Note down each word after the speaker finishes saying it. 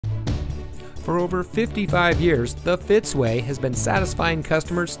For over 55 years, the Fitzway has been satisfying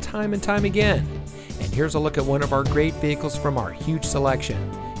customers time and time again. And here's a look at one of our great vehicles from our huge selection,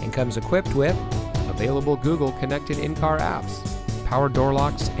 and comes equipped with available Google connected in-car apps, power door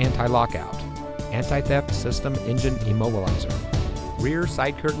locks anti-lockout, anti-theft system engine immobilizer, rear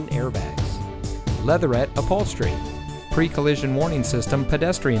side curtain airbags, leatherette upholstery, pre-collision warning system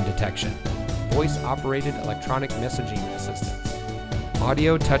pedestrian detection, voice-operated electronic messaging assistance,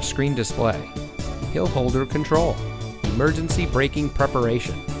 audio touchscreen display, hill holder control, emergency braking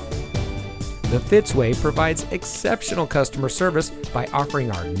preparation. The Fitzway provides exceptional customer service by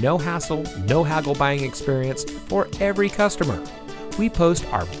offering our no-hassle, no-haggle buying experience for every customer. We post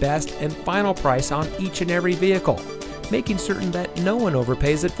our best and final price on each and every vehicle, making certain that no one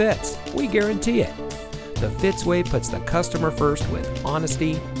overpays at Fitz. We guarantee it. The Fitzway puts the customer first with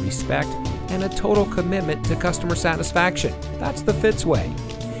honesty, respect, and a total commitment to customer satisfaction. That's the Fitzway.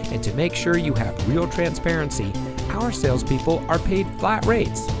 And to make sure you have real transparency, our salespeople are paid flat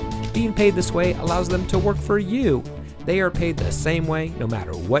rates. Being paid this way allows them to work for you. They are paid the same way no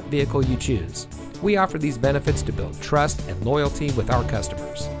matter what vehicle you choose. We offer these benefits to build trust and loyalty with our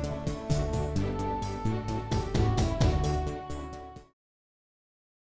customers.